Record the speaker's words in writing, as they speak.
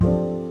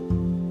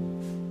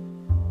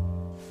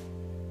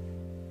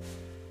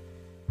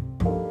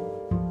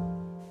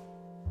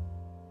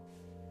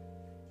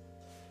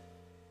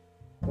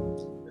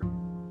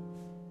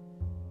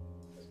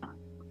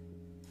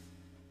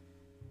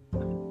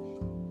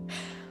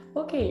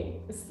Okay,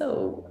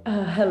 so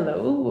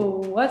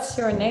hello, what's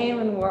your name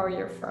and where are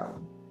you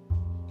from?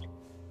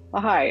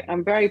 Well, hi,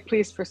 I'm very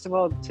pleased, first of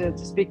all, to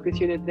speak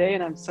with you today,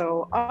 and I'm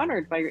so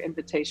honored by your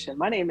invitation.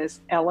 My name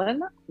is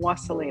Ellen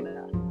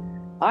Wasselina.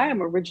 I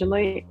am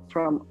originally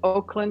from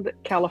Oakland,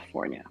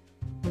 California.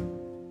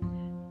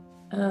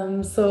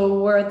 So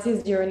what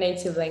is your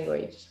native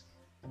language?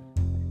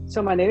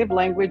 So, my native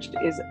language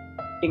is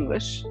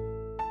English.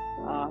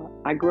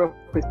 I grew up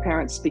with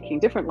parents speaking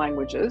different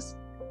languages.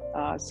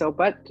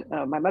 But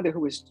my mother, who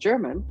was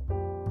German,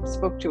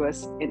 spoke to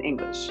us in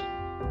English.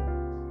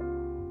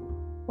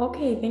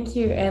 Okay, thank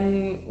you.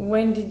 And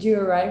when did you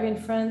arrive in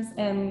France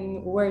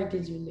and where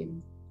did you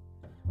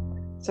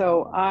live?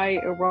 So, I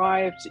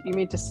arrived, you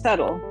mean to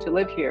settle, to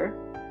live here,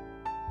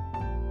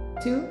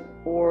 Two?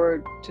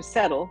 or to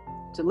settle,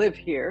 to live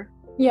here,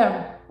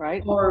 Yeah,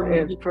 right? or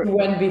you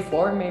went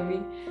before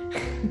maybe.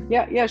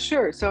 Yeah,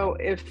 sure. So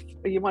if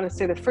you want to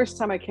say the first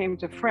time I came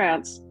to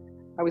France,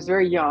 I was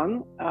very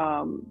young.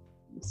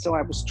 So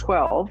I was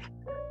 12.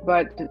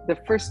 But the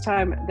first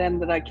time then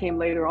that I came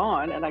later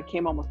on, and I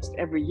came almost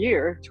every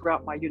year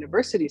throughout my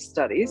university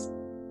studies,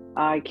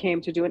 I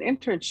came to do an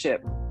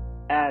internship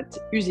at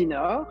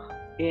Usinor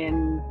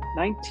in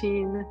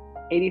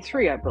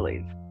 1983, I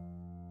believe,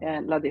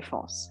 and La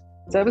Défense.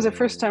 So that was the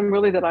first time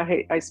really that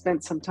I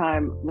spent some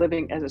time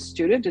living as a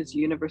student, as a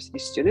university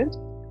student.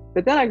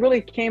 But then I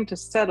really came to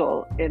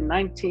settle in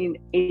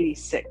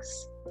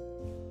 1986.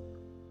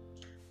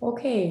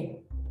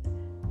 Okay,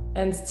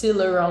 and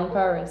still around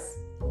Paris.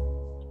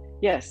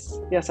 Yes,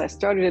 I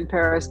started in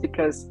Paris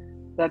because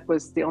that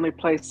was the only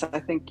place I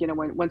think,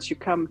 once you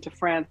come to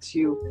France,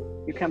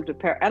 you come to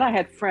Paris. And I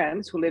had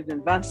friends who lived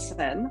in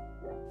Vincennes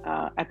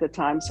at the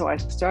time. So I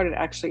started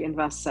actually in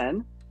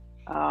Vincennes.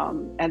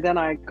 And then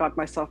I got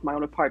myself my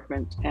own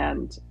apartment.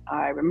 And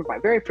I remember my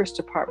very first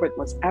apartment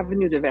was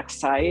Avenue de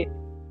Versailles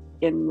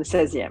in the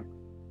 16e.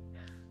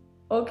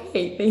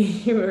 Okay,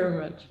 thank you very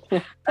much.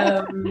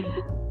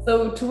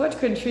 So to what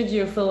country do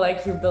you feel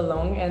like you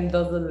belong and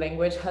does the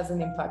language has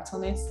an impact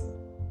on it?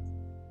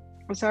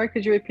 I'm sorry,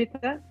 could you repeat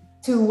that?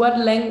 To what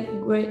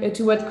language,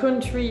 to what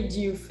country do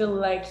you feel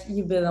like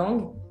you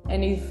belong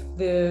and if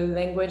the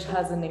language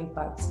has an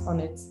impact on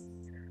it?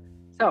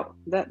 So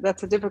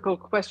that's a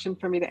difficult question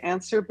for me to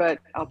answer, but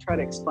I'll try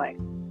to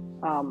explain.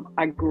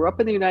 I grew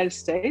up in the United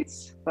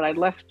States, but I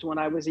left when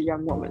I was a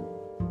young woman.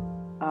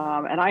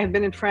 And I have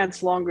been in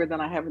France longer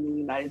than I have in the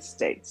United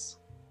States.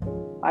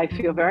 I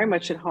feel very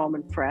much at home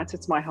in France.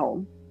 It's my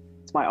home,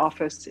 it's my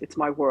office, it's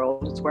my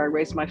world, it's where I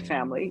raised my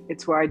family,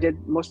 it's where I did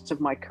most of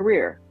my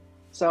career.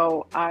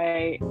 So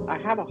I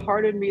have a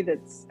heart in me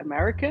that's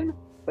American,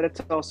 but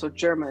it's also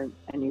German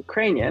and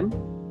Ukrainian.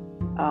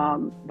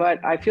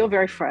 But I feel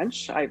very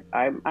French.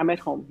 I'm at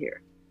home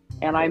here.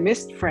 And I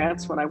missed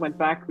France when I went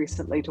back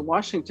recently to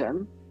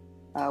Washington,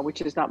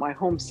 which is not my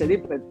home city,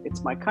 but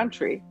it's my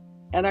country.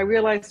 And I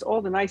realized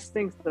all the nice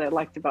things that I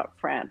liked about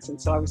France. And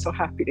so I was so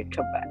happy to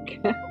come back.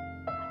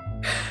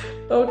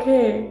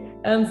 Okay.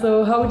 And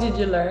so how did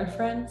you learn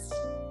French?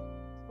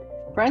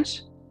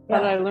 French? Yeah.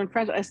 How did I learn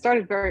French? I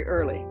started very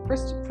early.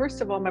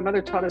 First of all, my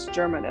mother taught us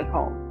German at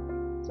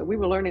home. So we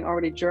were learning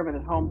already German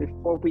at home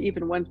before we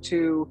even went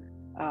to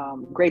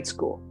grade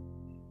school.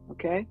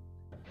 Okay.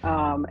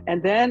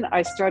 And then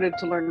I started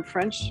to learn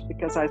French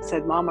because I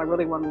said, Mom, I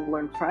really want to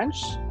learn French.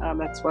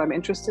 That's what I'm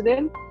interested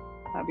in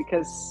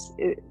because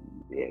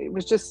it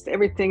was just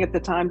everything at the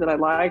time that I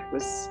liked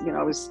was,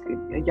 I was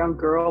a young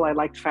girl. I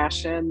liked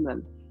fashion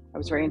and I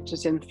was very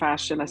interested in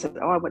fashion. I said,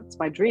 it's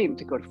my dream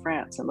to go to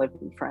France and live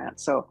in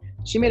France. So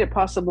she made it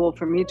possible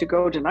for me to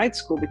go to night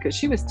school because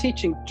she was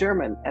teaching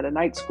German at a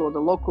night school, the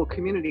local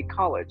community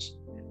college.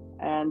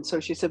 And so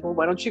she said, well,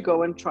 why don't you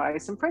go and try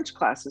some French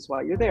classes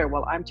while you're there?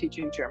 Well, I'm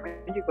teaching German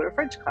and you go to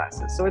French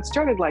classes. So it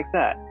started like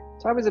that.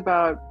 So I was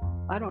about,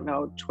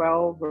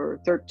 12 or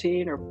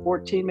 13 or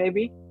 14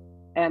 maybe.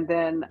 And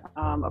then,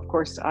 of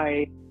course,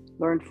 I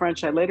learned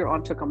French. I later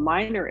on took a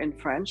minor in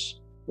French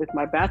with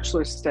my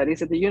bachelor's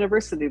studies at the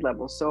university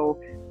level.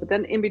 But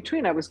then in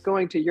between, I was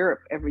going to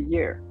Europe every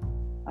year.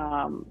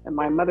 And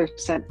my mother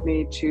sent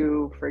me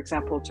for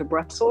example, to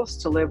Brussels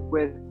to live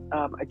with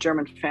a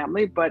German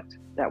family, but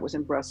that was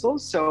in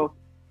Brussels. So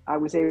I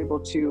was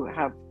able to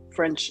have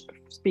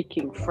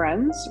French-speaking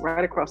friends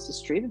right across the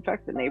street, in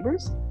fact, the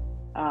neighbors.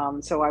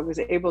 So I was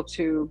able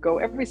to go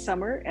every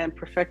summer and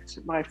perfect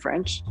my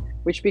French,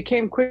 which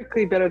became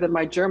quickly better than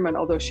my German,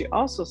 although she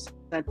also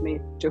sent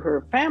me to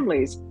her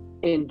families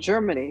in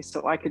Germany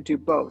so I could do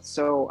both.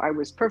 So I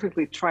was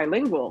perfectly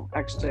trilingual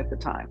actually at the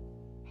time.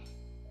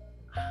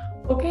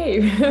 Okay,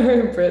 very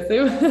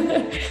impressive.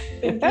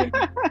 Thank you.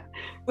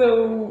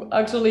 So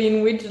actually,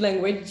 in which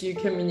language do you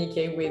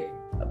communicate with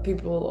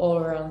people all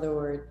around the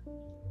world?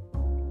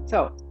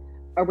 So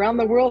around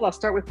the world, I'll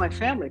start with my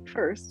family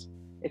first,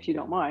 if you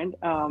don't mind.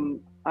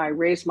 I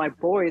raised my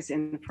boys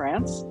in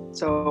France,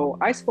 so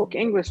I spoke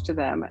English to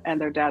them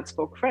and their dad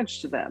spoke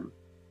French to them.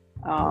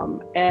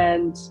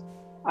 And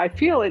I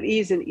feel at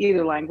ease in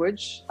either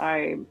language.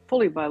 I'm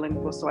fully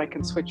bilingual, so I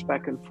can switch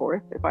back and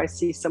forth. If I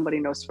see somebody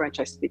knows French,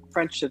 I speak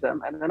French to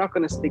them, and they're not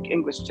going to speak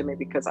English to me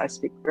because I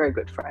speak very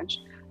good French.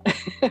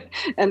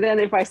 And then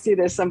if I see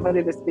there's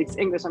somebody that speaks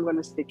English, I'm going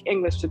to speak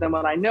English to them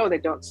when I know they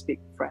don't speak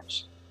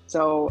French.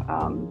 So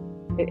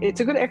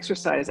it's a good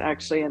exercise,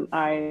 actually, and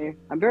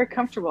I'm very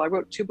comfortable. I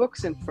wrote 2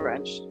 books in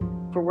French.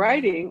 For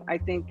writing, I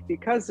think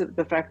because of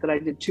the fact that I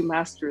did 2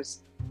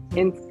 masters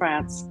in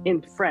France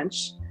in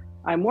French,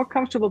 I'm more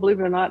comfortable, believe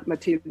it or not,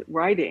 Mathilde,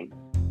 writing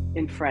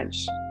in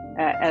French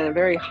at a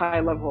very high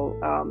level.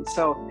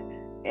 So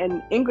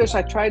in English,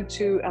 I tried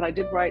to, and I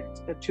did write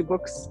 2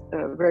 books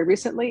very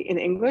recently in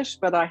English,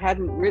 but I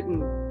hadn't written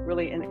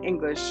really in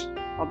English,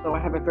 although I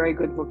have a very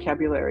good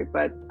vocabulary.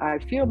 But I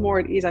feel more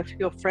at ease. I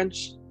feel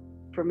French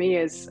for me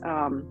is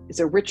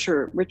a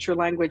richer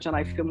language, and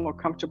I feel more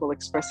comfortable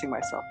expressing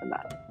myself in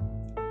that.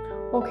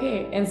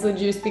 Okay, and so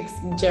do you speak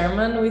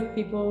German with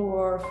people who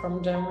are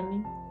from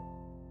Germany?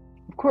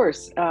 Of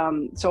course.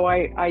 So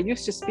I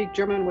used to speak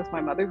German with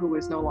my mother, who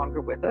is no longer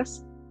with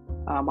us.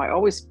 I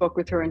always spoke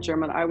with her in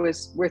German.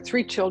 We're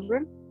 3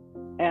 children,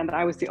 and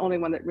I was the only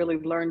one that really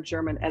learned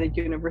German at a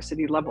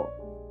university level.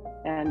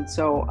 And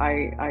so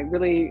I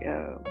really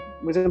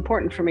was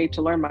important for me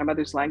to learn my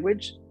mother's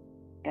language.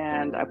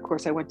 And of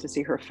course, I went to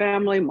see her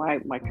family,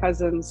 my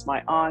cousins,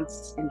 my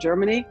aunts in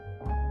Germany.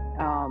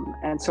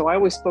 And so I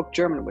always spoke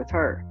German with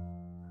her.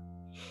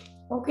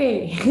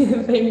 Okay,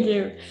 thank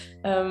you.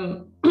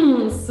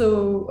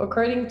 So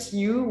according to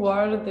you, what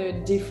are the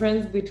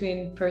difference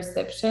between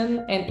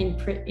perception and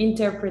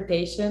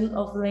interpretation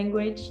of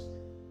language?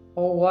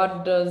 Or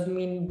what does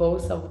mean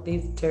both of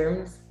these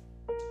terms,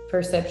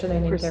 perception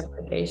and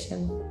interpretation?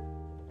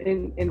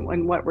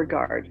 In what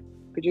regard?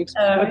 Could you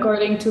explain?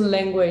 According to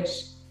language.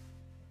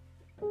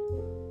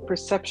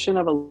 Perception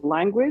of a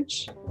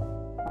language?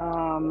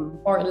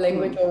 Or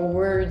language or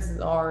words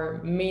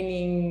or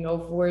meaning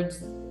of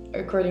words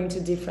according to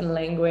different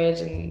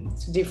language and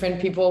to different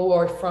people who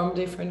are from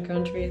different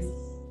countries.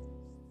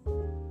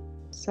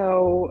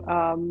 So,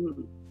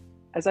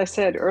 as I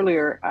said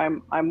earlier,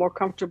 I'm more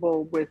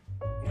comfortable with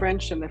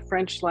French and the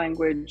French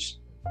language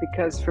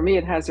because for me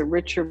it has a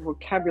richer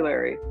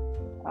vocabulary.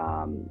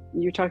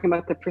 You're talking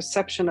about the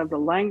perception of the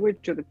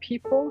language or the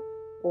people,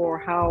 or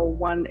how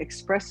one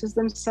expresses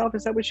themselves.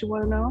 Is that what you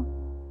want to know?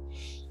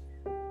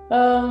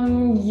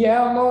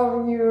 Yeah,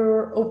 more of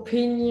your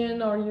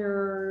opinion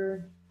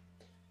or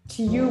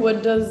to you,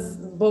 what does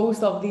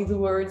both of these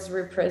words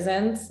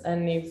represent?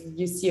 And if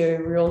you see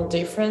a real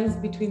difference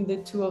between the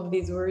 2 of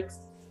these words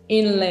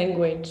in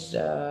language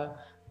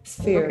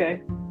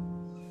sphere.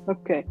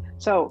 Okay.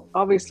 So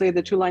obviously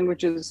the 2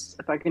 languages,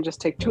 if I can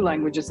just take 2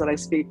 languages that I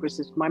speak, which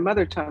is my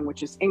mother tongue,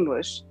 which is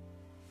English,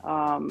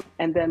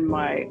 and then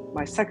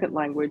my second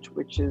language,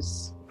 which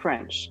is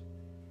French.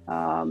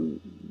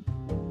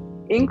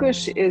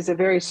 English is a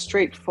very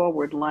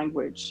straightforward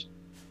language,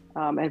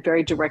 and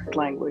very direct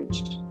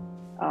language,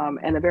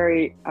 and a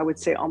very, I would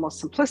say,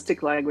 almost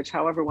simplistic language.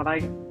 However, when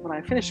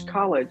I finished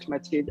college,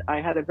 Mathilde, I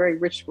had a very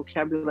rich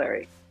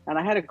vocabulary, and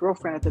I had a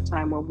girlfriend at the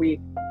time where we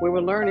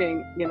were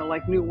learning,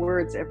 like new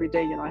words every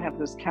day. I have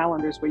those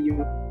calendars where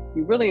you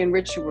really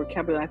enrich your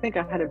vocabulary. I think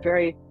I had a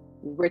very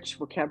rich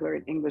vocabulary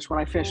in English when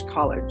I finished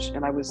college,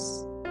 and I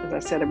was, as I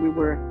said, it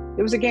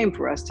was a game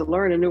for us to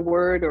learn a new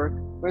word or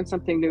learn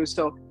something new.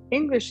 So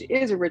English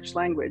is a rich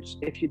language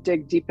if you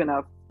dig deep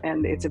enough,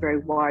 and it's a very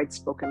wide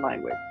spoken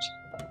language.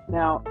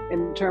 Now,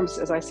 in terms,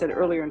 as I said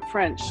earlier, in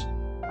French,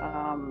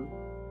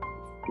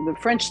 the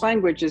French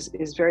language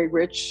is very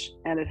rich,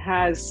 and it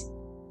has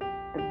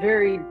a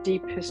very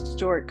deep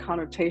historic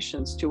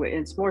connotations to it.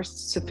 It's more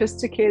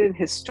sophisticated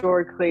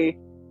historically,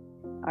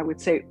 I would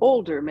say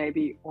older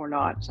maybe, or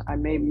not. I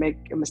may make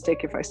a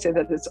mistake if I say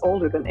that it's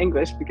older than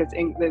English, because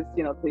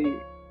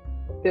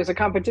there's a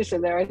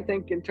competition there, I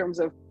think, in terms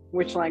of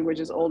which language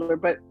is older.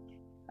 But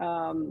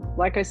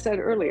like I said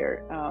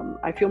earlier,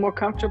 I feel more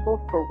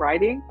comfortable for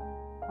writing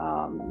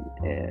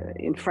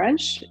in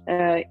French.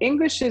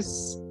 English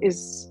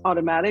is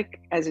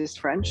automatic, as is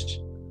French.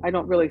 I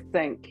don't really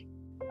think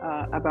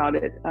about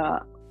it.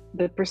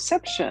 The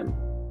perception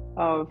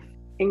of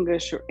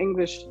English or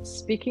English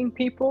speaking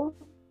people,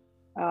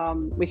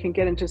 we can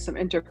get into some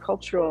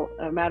intercultural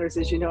matters.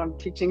 As you know, I'm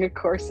teaching a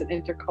course in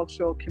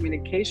intercultural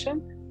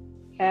communication,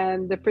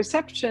 and the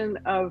perception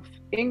of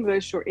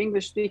English or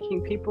English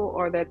speaking people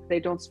are that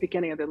they don't speak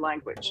any other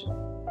language.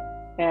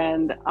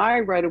 And I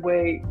right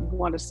away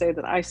want to say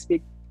that I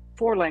speak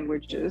 4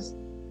 languages,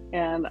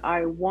 and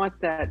I want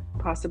that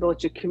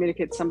possibility to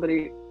communicate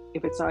somebody.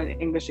 If it's not in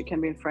English, it can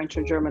be in French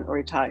or German or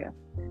Italian.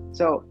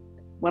 So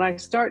when I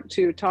start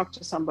to talk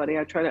to somebody,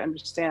 I try to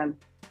understand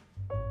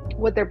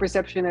what their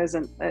perception is,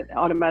 and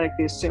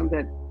automatically assume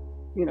that,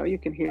 you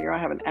can hear I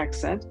have an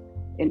accent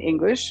in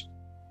English,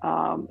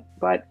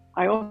 but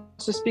I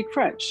also speak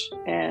French,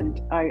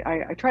 and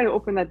I try to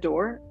open that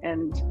door,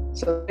 and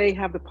so they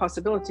have the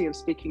possibility of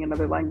speaking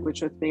another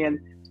language with me, and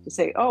to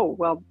say, oh,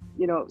 well,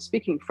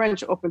 speaking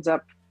French opens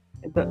up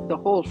the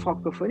whole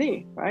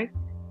francophonie, right?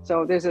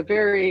 So there's a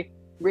very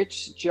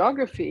rich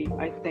geography,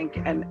 I think,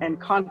 and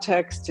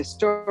context,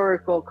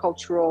 historical,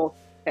 cultural,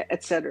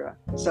 etc.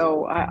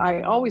 So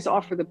I always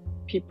offer the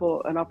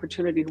people an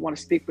opportunity who want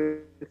to speak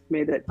with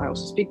me that I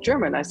also speak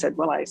German. I said,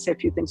 well, I say a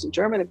few things in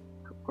German, of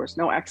course,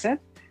 no accent.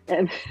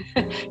 And,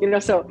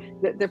 so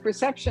the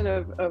perception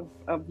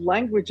of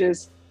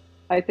languages,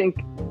 I think,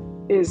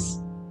 is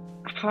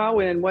how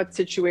and in what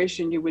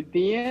situation you would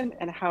be in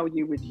and how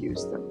you would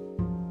use them.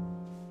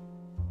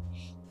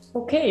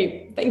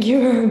 Okay, thank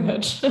you very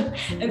much.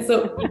 And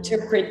so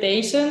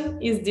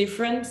interpretation is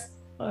different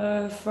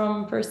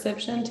from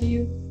perception to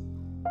you?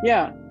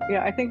 Yeah,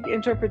 I think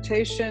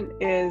interpretation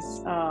is,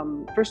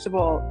 first of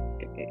all,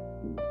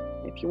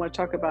 if you want to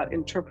talk about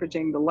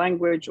interpreting the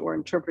language or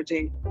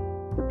interpreting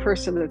the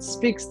person that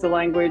speaks the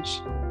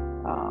language,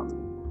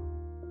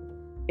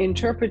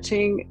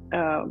 interpreting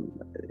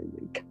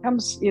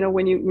comes,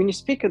 when you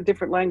speak a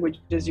different language,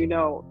 as you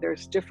know,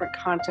 there's different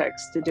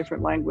context to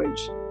different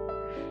language.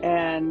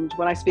 And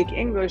when I speak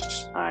English,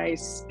 I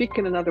speak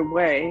in another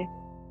way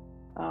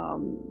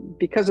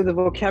because of the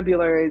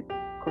vocabulary.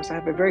 Of course, I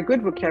have a very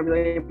good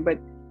vocabulary, but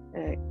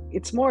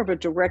it's more of a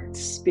direct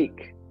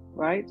speak,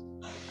 right?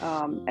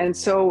 And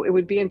so it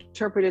would be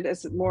interpreted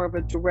as more of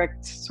a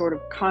direct sort of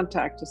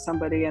contact to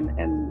somebody, and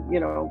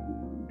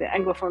the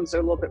Anglophones are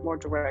a little bit more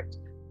direct.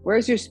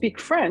 Whereas you speak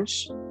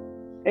French,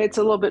 it's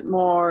a little bit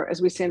more, as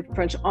we say in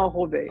French,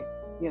 enrobé.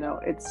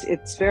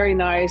 It's very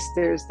nice.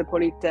 There's the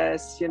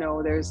politesse.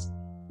 There's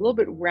a little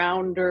bit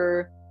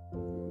rounder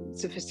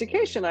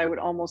sophistication, I would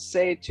almost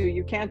say, to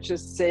you can't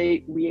just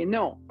say oui and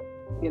no.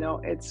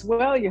 It's,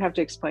 well, you have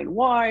to explain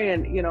why,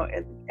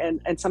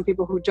 and some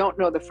people who don't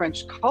know the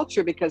French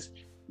culture, because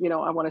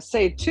I want to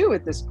say too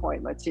at this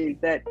point,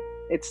 Mathilde, that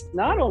it's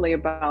not only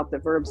about the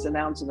verbs, the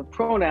nouns, and the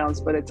pronouns,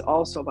 but it's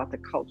also about the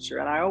culture.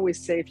 And I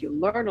always say, if you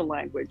learn a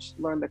language,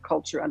 learn the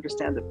culture,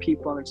 understand the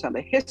people, understand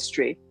the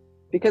history,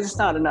 because it's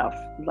not enough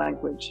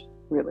language,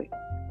 really.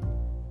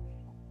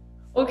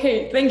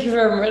 Okay, thank you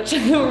very much.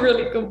 A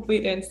really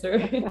complete answer.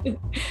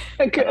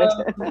 Good.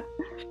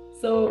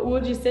 So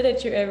would you say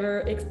that you ever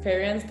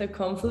experienced a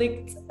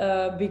conflict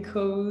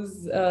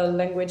because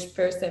language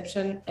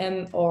perception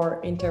and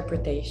or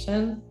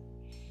interpretation?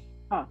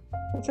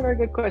 That's a very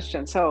good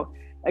question. So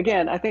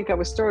again, I think I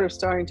was sort of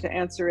starting to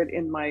answer it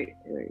in my,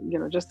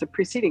 just the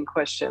preceding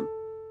question.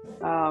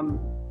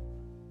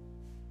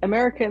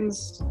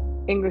 Americans,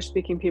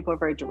 English-speaking people are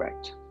very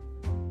direct.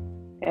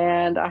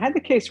 And I had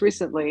the case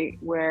recently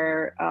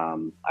where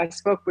I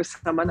spoke with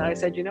someone and I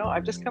said,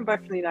 I've just come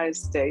back from the United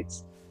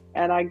States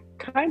and I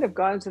kind of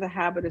got into the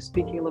habit of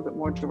speaking a little bit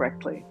more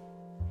directly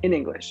in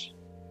English.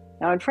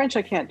 Now in French,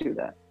 I can't do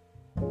that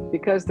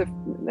because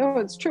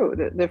it's true.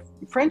 The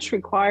French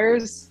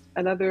requires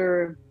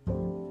another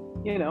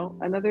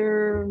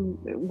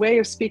way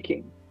of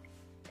speaking.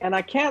 And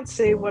I can't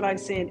say what I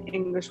say in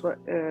English,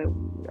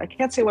 I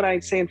can't say what I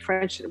say in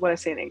French, what I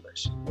say in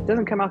English. It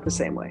doesn't come out the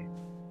same way.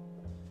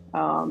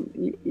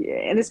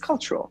 And it's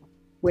cultural.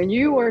 When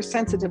you are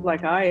sensitive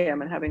like I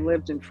am, and having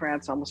lived in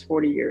France almost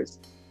 40 years,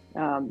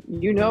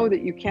 you know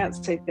that you can't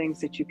say things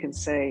that you can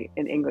say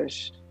in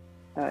English,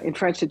 in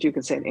French that you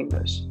can say in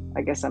English.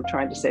 I guess I'm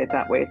trying to say it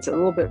that way. It's a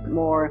little bit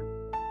more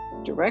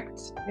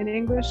direct in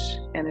English,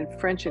 and in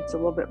French it's a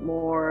little bit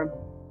more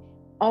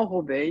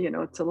enrobé,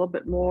 it's a little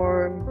bit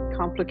more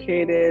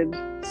complicated,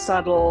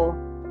 subtle.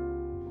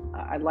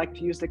 I like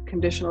to use the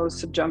conditional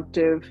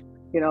subjunctive.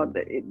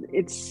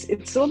 It's a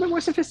little bit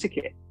more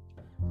sophisticated.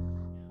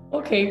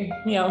 Okay,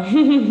 yeah.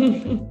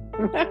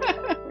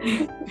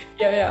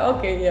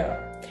 Okay,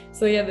 yeah.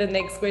 So the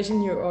next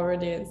question you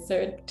already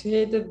answered to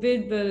it a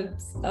bit, but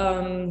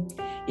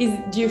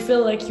do you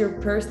feel like your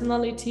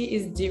personality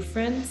is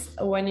different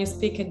when you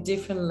speak a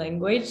different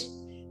language?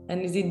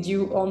 And is it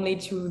due only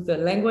to the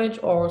language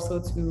or also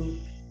to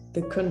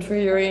the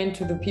country you're in,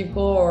 to the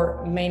people,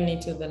 or mainly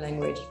to the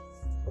language?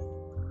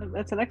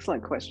 That's an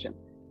excellent question.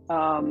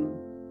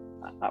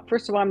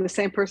 First of all, I'm the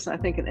same person, I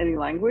think, in any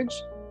language.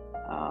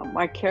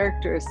 My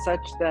character is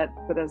such that,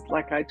 but as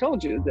like I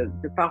told you,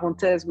 the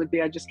parenthèse would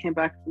be I just came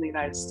back from the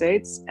United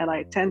States and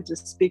I tend to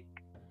speak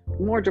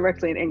more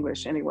directly in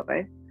English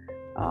anyway.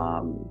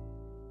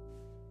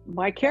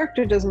 My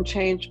character doesn't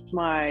change,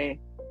 my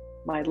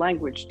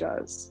language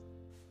does.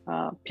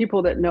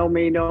 People that know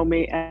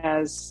me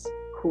as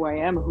who I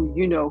am,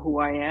 who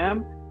I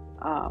am.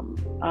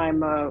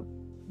 I'm a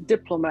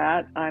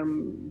diplomat.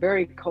 I'm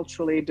very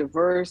culturally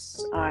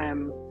diverse.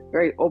 I'm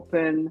very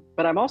open,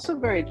 but I'm also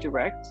very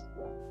direct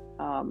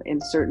in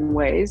certain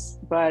ways.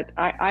 But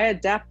I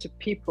adapt to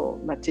people,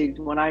 Mathilde.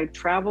 When I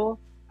travel,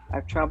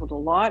 I've traveled a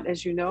lot,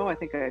 as you know. I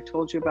think I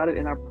told you about it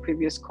in our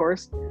previous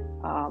course.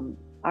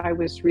 I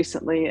was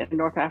recently in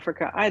North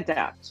Africa. I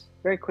adapt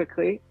very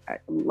quickly.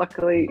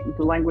 Luckily,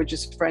 the language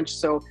is French,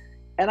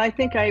 and I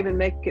think I even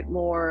make it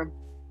more,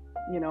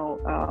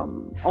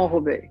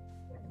 enrobé,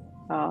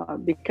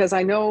 because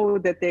I know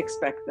that they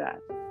expect that.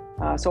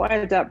 So I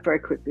adapt very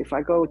quickly. If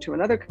I go to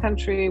another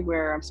country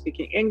where I'm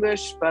speaking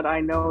English, but I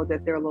know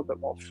that they're a little bit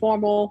more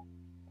formal,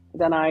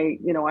 then I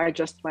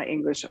adjust my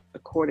English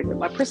accordingly.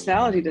 My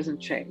personality doesn't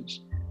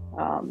change.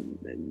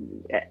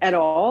 at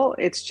all.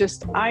 It's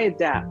just I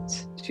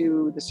adapt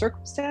to the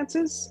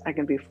circumstances. I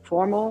can be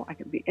formal, I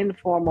can be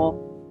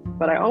informal,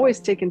 but I always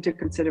take into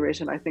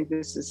consideration, I think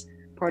this is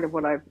part of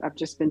what I've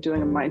just been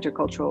doing in my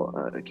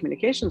intercultural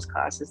communications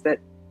class, is that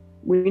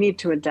we need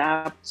to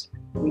adapt.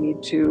 We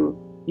need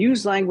to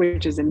use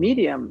language as a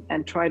medium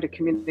and try to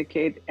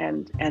communicate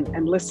and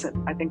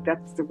listen. I think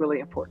that's the really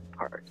important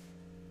part.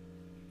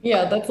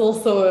 Yeah, that's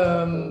also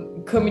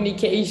a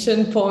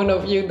communication point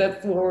of view.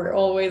 That's what we're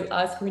always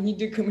asked. We need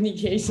the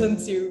communication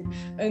to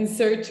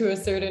answer to a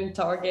certain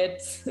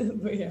target.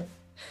 But yeah.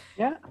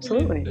 Yeah,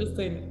 absolutely.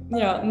 Interesting.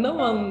 Yeah, no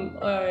one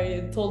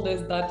told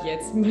us that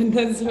yet, but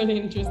that's really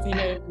interesting.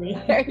 I agree.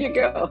 There you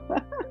go.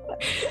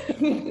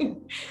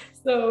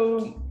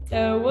 So,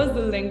 was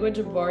the language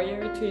a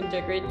barrier to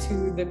integrate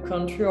to the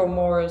country, or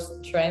more a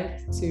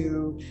strength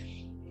to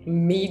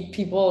meet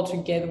people, to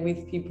get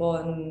with people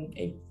and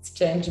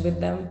exchange with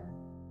them?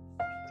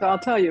 So I'll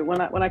tell you,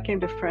 when I came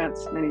to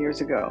France many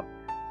years ago,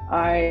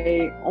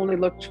 I only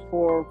looked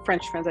for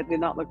French friends. I did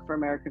not look for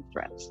American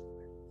friends.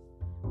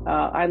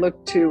 I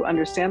looked to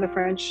understand the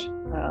French,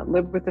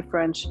 live with the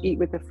French, eat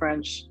with the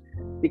French,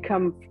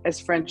 become as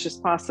French as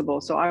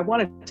possible. So I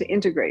wanted to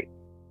integrate.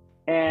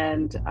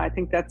 And I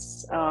think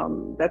that's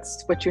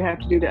what you have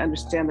to do to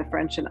understand the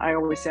French. And I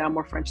always say I'm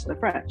more French than the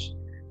French,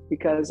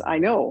 because I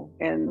know,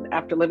 and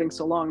after living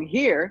so long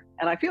here,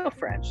 and I feel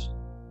French,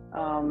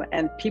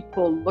 and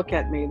people look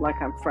at me like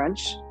I'm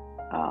French.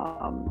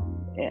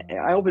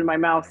 I open my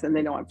mouth and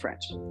they know I'm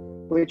French,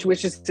 which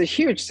is a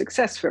huge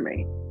success for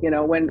me. You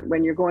know,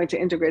 when you're going to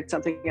integrate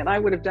something, and I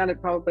would have done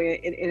it probably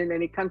in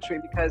any country,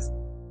 because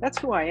that's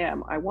who I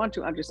am. I want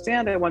to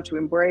understand, I want to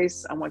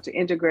embrace, I want to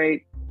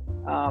integrate,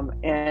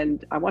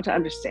 and I want to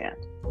understand.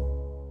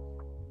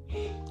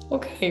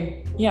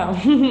 Okay, yeah,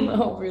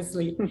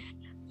 obviously.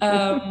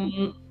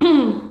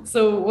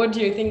 So what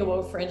do you think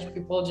about French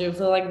people? Do you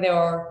feel like they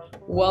are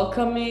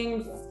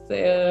welcoming,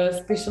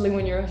 especially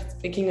when you're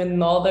speaking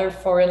another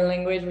foreign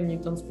language, when you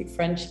don't speak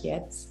French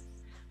yet?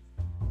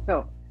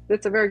 So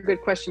that's a very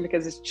good question,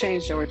 because it's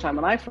changed over time.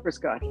 When I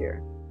first got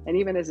here, and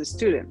even as a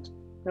student,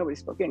 nobody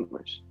spoke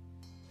English.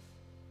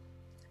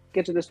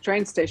 Get to this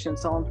train station,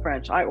 it's all in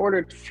French. I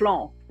ordered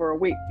flan for a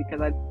week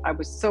because I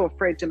was so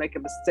afraid to make a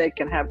mistake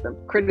and have them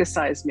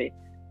criticize me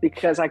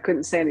because I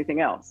couldn't say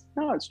anything else.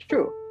 No, it's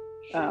true.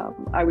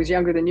 I was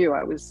younger than you.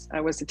 I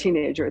was a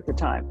teenager at the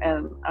time,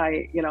 and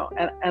I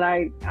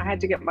had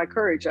to get my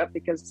courage up,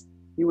 because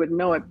you wouldn't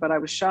know it, but I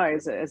was shy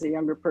as a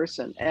younger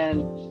person,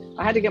 and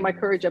I had to get my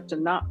courage up to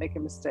not make a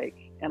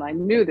mistake. And I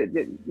knew that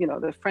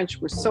the French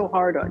were so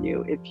hard on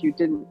you if you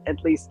didn't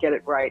at least get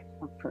it right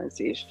on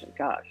pronunciation.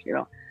 Gosh,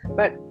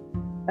 But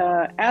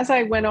as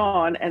I went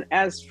on, and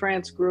as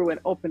France grew and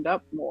opened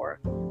up more,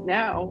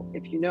 now,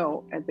 if you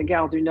know, at the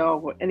Gare du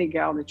Nord, or any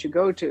gare that you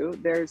go to,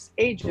 there's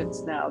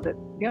agents now, that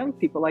young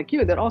people like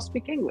you that all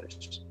speak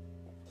English.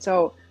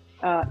 So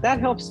that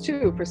helps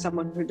too for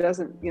someone who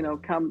doesn't,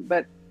 come.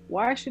 But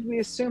why should we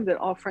assume that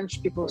all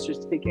French people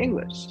should speak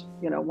English?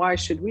 Why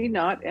should we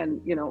not?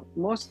 And,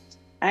 most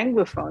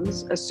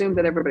Anglophones assume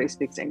that everybody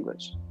speaks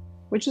English,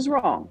 which is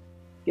wrong.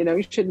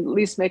 You should at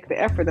least make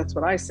the effort. That's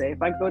what I say.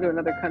 If I go to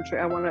another country,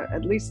 I want to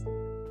at least,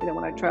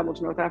 when I travel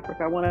to North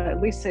Africa, I want to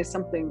at least say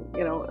something,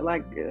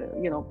 like,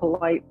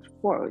 polite,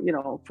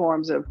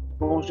 forms of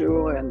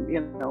bonjour and,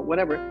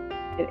 whatever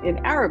in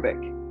Arabic,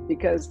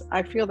 because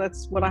I feel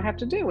that's what I have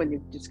to do. And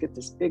you just get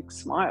this big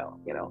smile,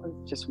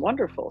 it's just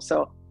wonderful.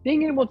 So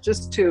being able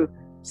just to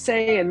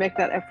say and make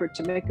that effort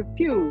to make a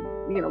few,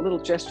 little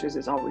gestures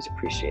is always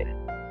appreciated.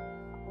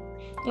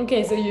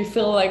 Okay, so you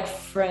feel like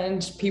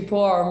French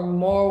people are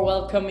more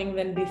welcoming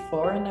than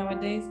before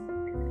nowadays?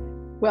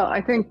 Well,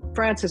 I think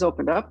France has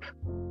opened up.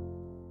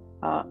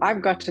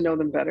 I've got to know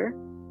them better,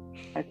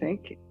 I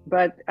think.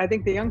 But I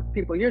think the young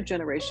people, your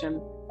generation,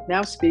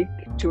 now speak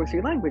 2 or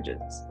 3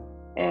 languages.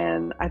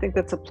 And I think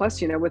that's a plus,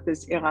 with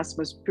this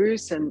Erasmus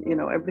Plus and,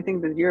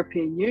 everything the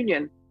European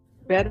Union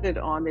betted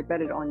on. They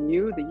betted on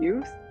you, the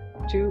youth,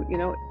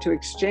 to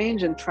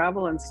exchange and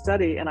travel and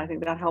study. And I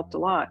think that helped a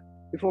lot.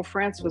 Before,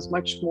 France was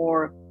much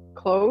more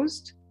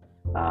closed.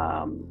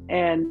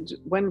 And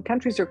when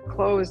countries are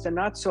closed and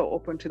not so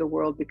open to the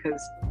world,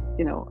 because,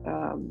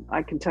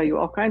 I can tell you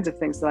all kinds of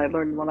things that I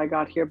learned when I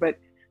got here, but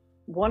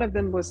one of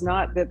them was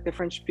not that the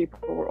French people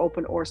were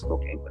open or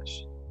spoke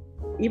English.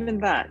 Even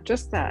that,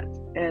 just that.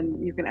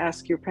 And you can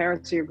ask your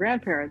parents or your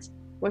grandparents,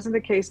 wasn't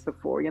the case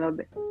before.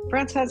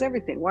 France has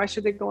everything. Why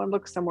should they go and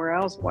look somewhere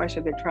else? Why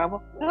should they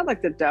travel? Not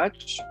like the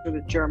Dutch or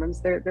the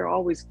Germans. They're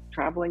always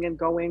traveling and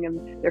going,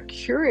 and they're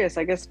curious,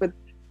 I guess. But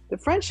the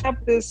French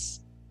have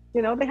this,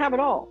 they have it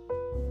all.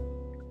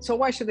 So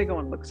why should they go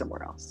and look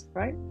somewhere else,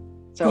 right?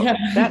 So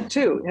that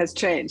too has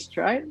changed,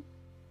 right?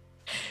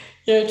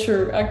 Yeah,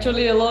 true.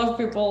 Actually, a lot of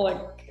people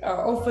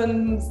are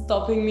often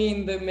stopping me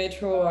in the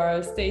metro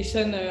or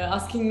station,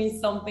 asking me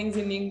some things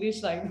in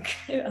English, like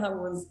I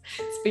was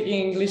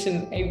speaking English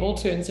and able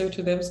to answer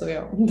to them. So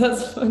yeah,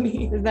 that's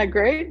funny. Isn't that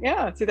great?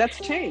 Yeah, see, that's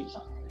changed.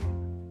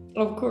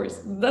 Of course,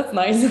 that's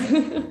nice.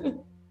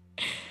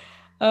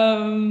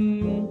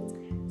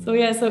 So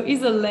yeah, so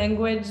is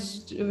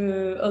language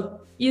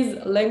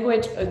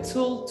a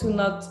tool to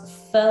not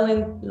fall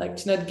in, like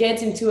to not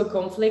get into a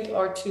conflict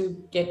or to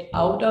get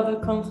out of a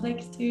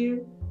conflict to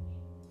you?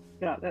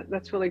 Yeah,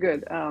 that's really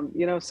good.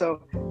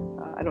 So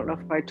I don't know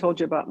if I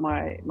told you about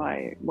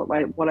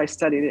what I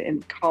studied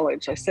in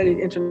college. I studied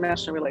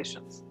international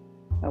relations,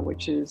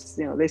 which is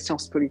les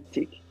sciences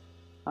politiques,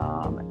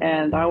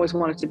 and I always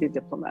wanted to be a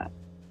diplomat.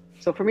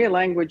 So for me, a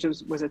language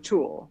was a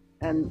tool.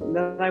 And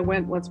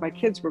then once my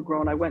kids were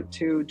grown, I went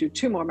to do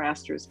 2 more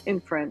masters in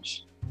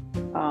French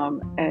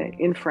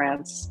in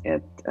France.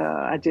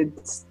 I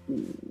did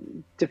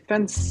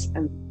defense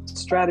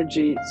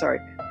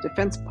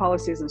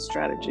policies and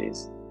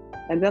strategies.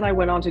 And then I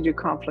went on to do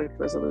conflict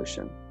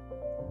resolution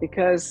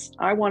because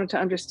I wanted to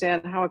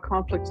understand how a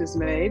conflict is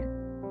made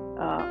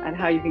and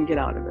how you can get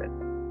out of it.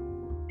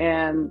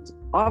 And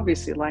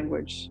obviously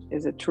language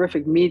is a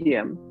terrific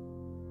medium,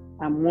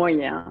 un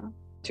moyen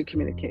to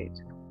communicate.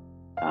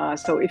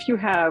 So I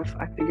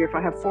figure if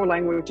I have 4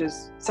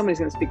 languages, somebody's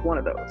going to speak one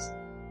of those,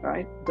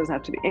 right? It doesn't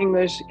have to be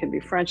English, it can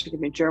be French, it can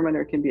be German,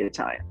 or it can be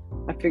Italian.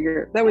 I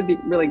figure that would be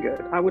really good.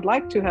 I would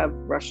like to have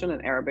Russian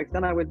and Arabic,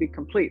 then I would be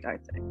complete, I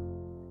think.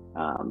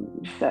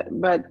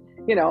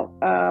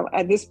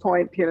 At this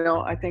point,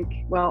 I think,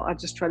 well, I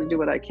just try to do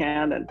what I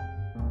can. And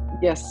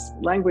yes,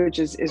 language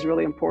is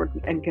really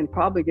important and can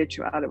probably get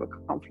you out of a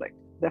conflict,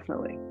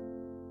 definitely.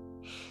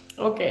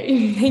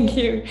 Okay, thank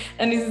you.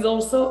 And this is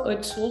also a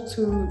tool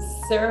to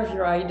serve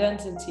your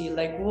identity.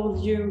 Like,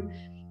 will you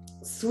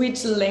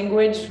switch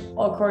language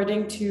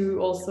according to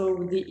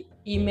also the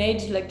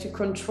image, like to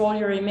control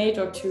your image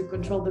or to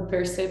control the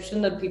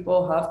perception that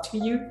people have to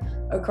you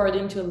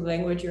according to the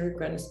language you're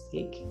going to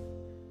speak?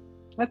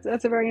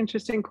 That's a very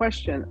interesting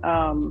question.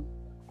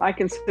 I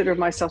consider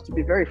myself to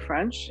be very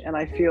French, and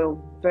I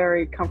feel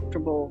very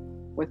comfortable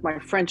with my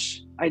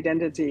French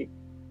identity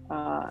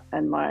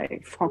and my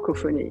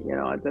francophonie.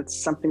 That's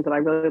something that I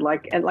really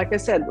like. And like I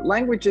said,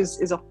 language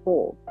is a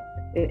whole.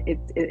 It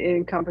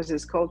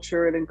encompasses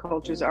culture, it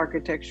encompasses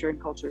architecture, it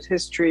encompasses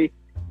history.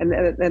 And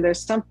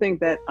there's something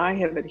that I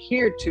have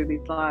adhered to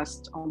these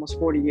last almost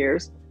 40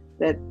 years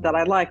that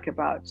I like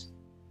about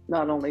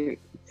not only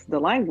the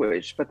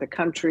language, but the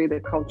country, the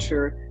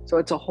culture. So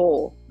it's a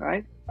whole,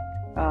 right?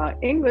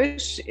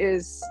 English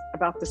is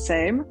about the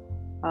same.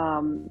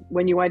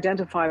 When you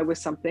identify with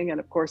something, and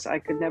of course I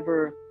could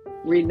never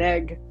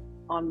renege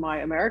on my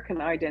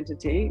American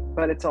identity,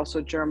 but it's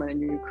also German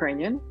and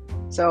Ukrainian.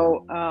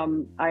 So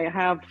I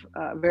have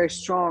a very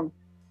strong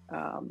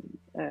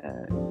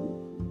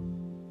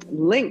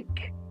link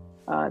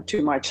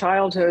to my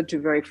childhood, to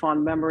very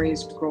fond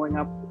memories growing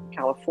up in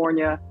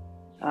California.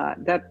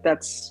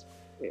 That's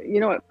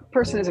a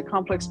person is a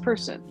complex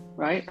person,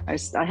 right?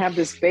 I have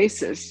this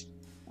basis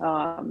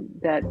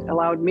that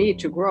allowed me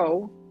to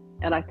grow,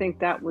 and I think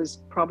that was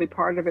probably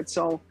part of it.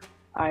 So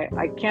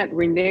I can't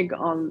renege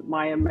on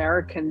my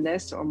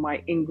Americanness or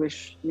my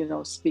English,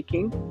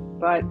 speaking,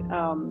 but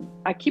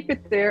I keep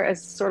it there as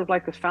sort of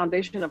like the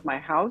foundation of my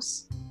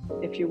house,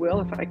 if you will,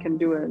 if I can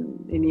do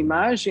an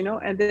image,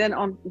 and then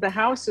on the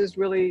house is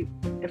really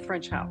a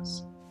French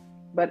house,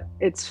 but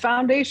its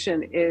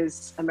foundation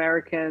is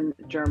American,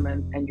 German,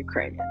 and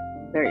Ukrainian.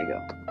 There you go.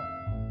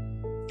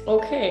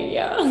 Okay,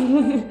 yeah,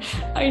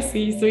 I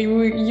see. So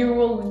you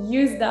will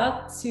use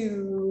that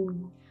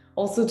to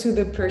also to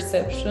the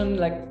perception,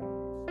 like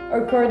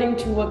according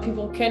to what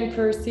people can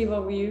perceive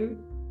of you,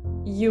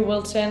 you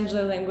will change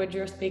the language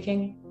you're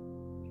speaking.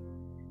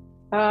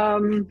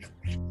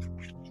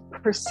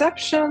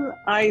 Perception,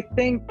 I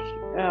think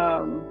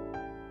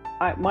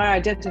my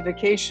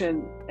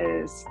identification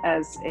is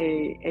as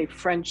a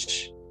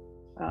French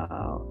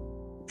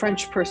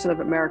person of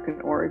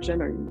American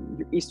origin or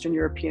Eastern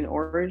European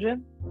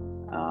origin.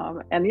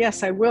 And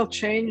yes, I will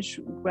change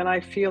when I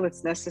feel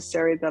it's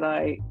necessary that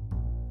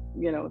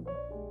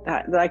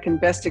that I can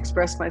best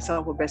express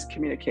myself or best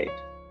communicate.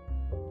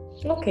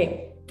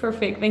 Okay,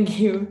 perfect. Thank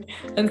you.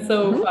 And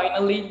so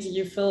finally, do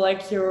you feel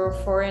like your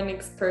foreign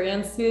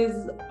experiences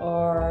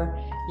or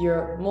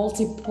your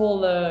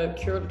multiple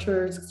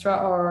cultures, etc.,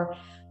 are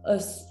a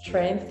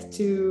strength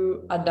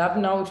to adapt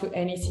now to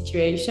any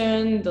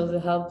situation? Does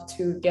it help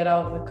to get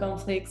out of the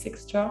conflicts,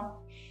 etc.?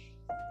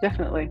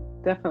 Definitely.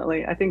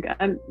 I think,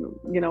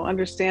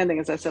 understanding,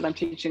 as I said, I'm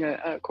teaching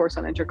a course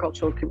on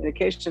intercultural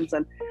communications,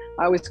 and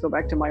I always go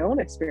back to my own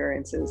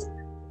experiences.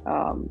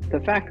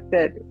 The fact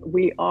that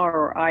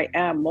I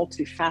am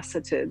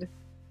multifaceted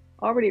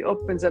already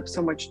opens up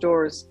so much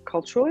doors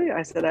culturally.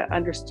 I said I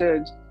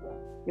understood,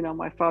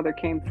 my father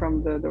came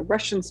from the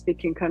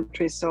Russian-speaking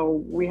country,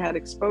 so we had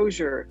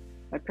exposure.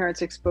 My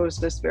parents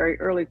exposed us very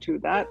early to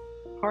that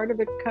part of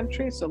the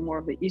country, so more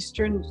of the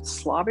Eastern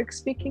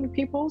Slavic-speaking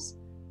peoples.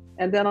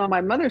 And then on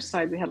my mother's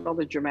side, we had all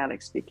the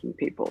Germanic-speaking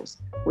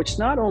peoples, which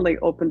not only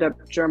opened up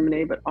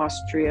Germany, but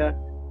Austria.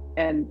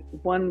 And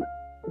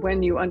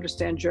when you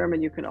understand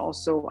German, you can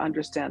also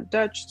understand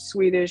Dutch,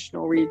 Swedish,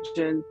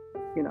 Norwegian.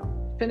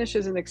 Finnish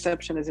is an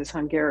exception, as is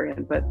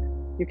Hungarian. But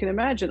you can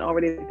imagine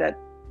already that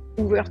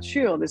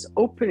ouverture, this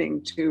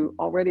opening to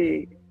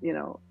already,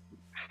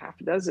 half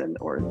a dozen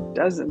or a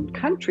dozen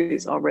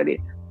countries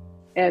already.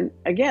 And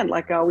again,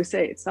 like I always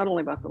say, it's not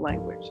only about the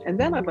language. And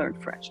then I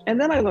learned French,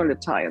 and then I learned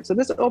Italian. So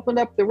this opened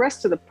up the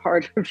rest of the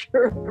part of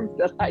Europe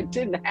that I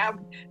didn't have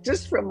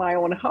just from my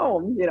own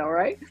home, you know,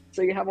 right?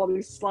 So you have all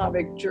these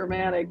Slavic,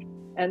 Germanic,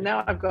 and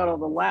now I've got all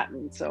the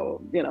Latin.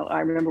 So, you know,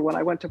 I remember when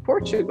I went to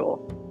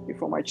Portugal,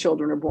 before my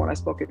children were born, I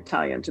spoke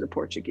Italian to the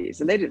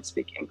Portuguese, and they didn't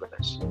speak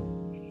English.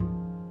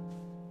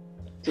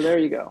 So there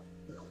you go.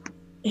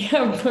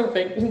 Yeah,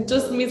 perfect. It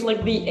just means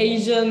like the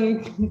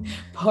Asian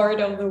part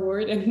of the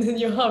word, and then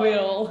you have it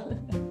all.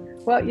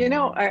 Well, you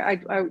know,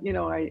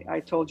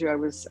 I told you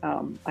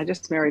I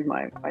just married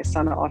my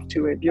son off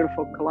to a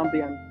beautiful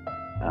Colombian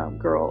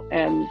girl,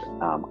 and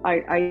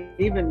I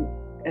even,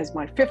 as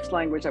my fifth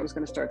language, I was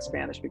going to start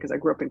Spanish because I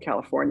grew up in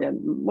California, and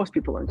most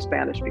people learn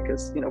Spanish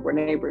because, you know, we're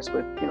neighbors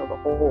with, you know, the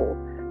whole,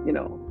 you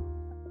know,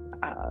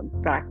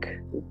 back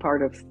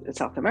part of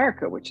South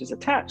America, which is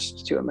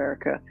attached to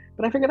America.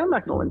 But I figured I'm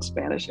not going to learn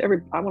Spanish. I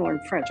want to learn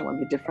French. I want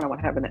to be different. I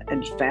want to have an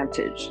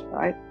advantage,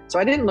 right? So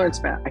I didn't learn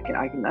Spanish.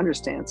 I can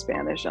understand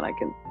Spanish, and I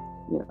can,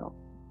 you know,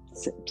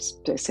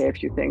 say a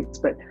few things,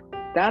 but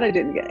that I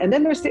didn't get. And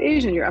then there's the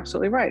Asian. You're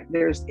absolutely right.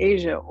 There's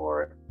Asia,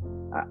 or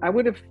I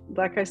would have,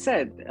 like I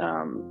said,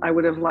 I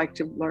would have liked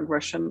to learn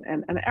Russian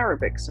and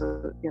Arabic.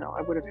 So, you know,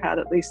 I would have had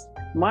at least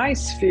my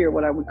sphere,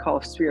 what I would call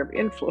a sphere of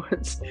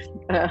influence,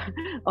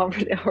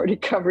 already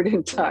covered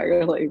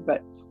entirely.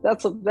 But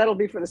that'll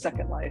be for the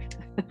second life.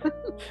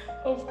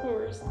 Of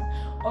course.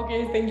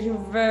 Okay, thank you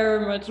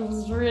very much. It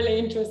was really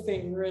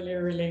interesting. Really,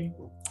 really.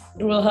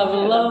 We'll have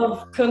a lot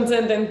of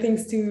content and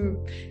things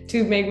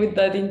to make with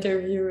that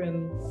interview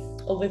and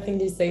all the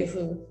things you say.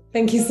 So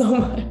thank you so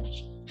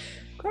much.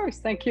 Of course.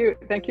 Thank you.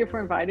 Thank you for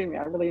inviting me.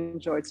 I really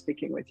enjoyed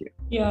speaking with you.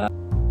 Yeah.